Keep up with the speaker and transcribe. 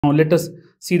Now let us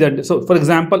see that. So for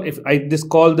example, if I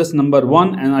call this number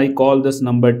 1 and I call this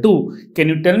number 2, can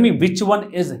you tell me which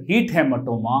one is heat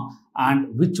hematoma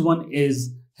and which one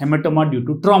is hematoma due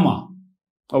to trauma?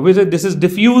 Obviously this is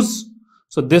diffuse,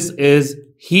 so this is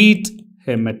heat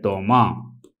hematoma,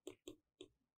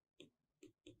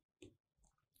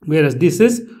 whereas this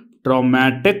is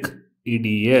traumatic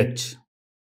EDH.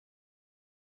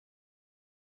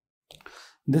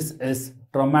 This is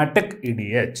traumatic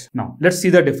EDH. Now let's see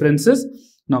the differences.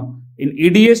 Now in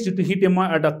EDH, due to heat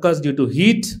hematoma, it occurs due to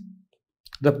heat,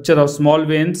 rupture of small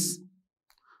veins,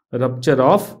 rupture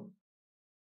of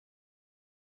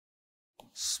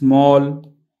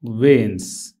small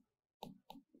veins,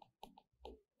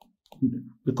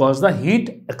 because the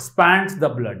heat expands the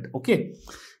blood. Okay.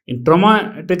 In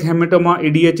traumatic hematoma,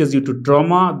 EDH is due to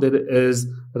trauma. There is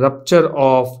rupture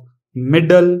of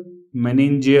middle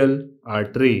meningeal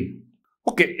artery.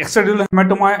 Okay, extradural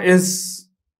hematoma is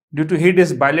due to heat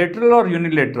is bilateral or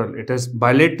unilateral? It is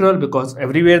bilateral because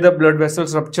everywhere the blood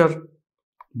vessels rupture.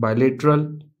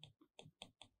 Bilateral.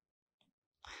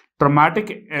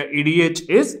 Traumatic EDH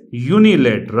is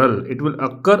unilateral. It will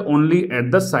occur only at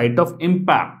the site of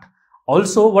impact.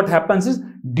 Also, what happens is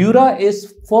dura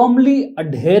is firmly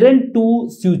adherent to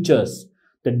sutures.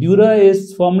 The dura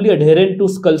is firmly adherent to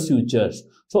skull sutures.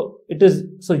 So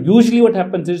usually what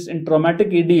happens is in traumatic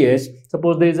EDH,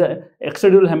 suppose there is a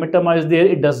extradural hematoma is there,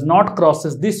 it does not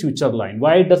crosses the suture line.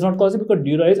 Why it does not cross it? Because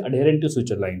dura is adherent to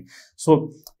suture line.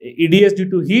 So EDH due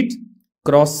to heat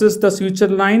crosses the suture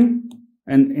line,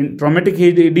 and in traumatic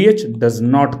EDH does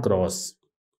not cross.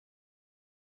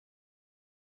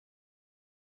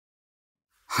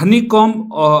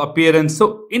 Honeycomb appearance.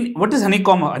 So what is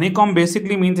honeycomb? Honeycomb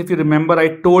basically means, if you remember,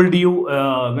 I told you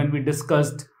when we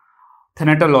discussed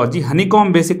thanatology,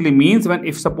 honeycomb basically means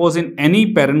if suppose in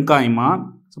any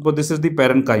parenchyma, suppose this is the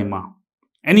parenchyma,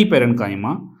 any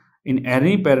parenchyma, in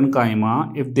any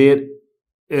parenchyma, if there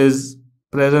is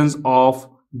presence of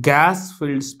gas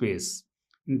filled space,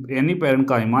 in any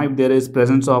parenchyma, if there is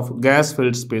presence of gas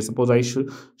filled space, suppose I should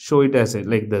show it as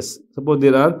like this, suppose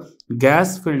there are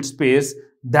gas filled space,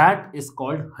 that is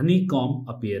called honeycomb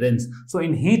appearance. So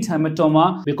in heat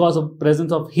hematoma, because of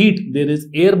presence of heat, there is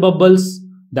air bubbles.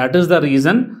 That is the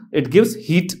reason it gives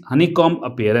heat honeycomb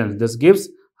appearance. This gives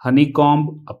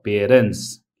honeycomb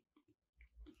appearance.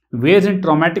 Whereas in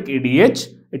traumatic EDH,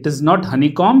 it is not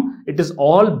honeycomb, it is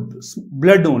all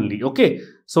blood only. Okay.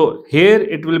 So here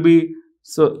it will be,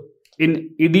 so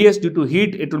in EDH due to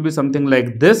heat, it will be something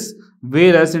like this.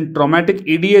 Whereas in traumatic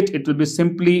EDH, it will be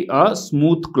simply a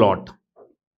smooth clot.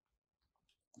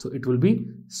 So it will be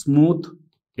smooth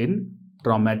in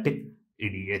traumatic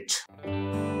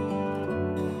EDH.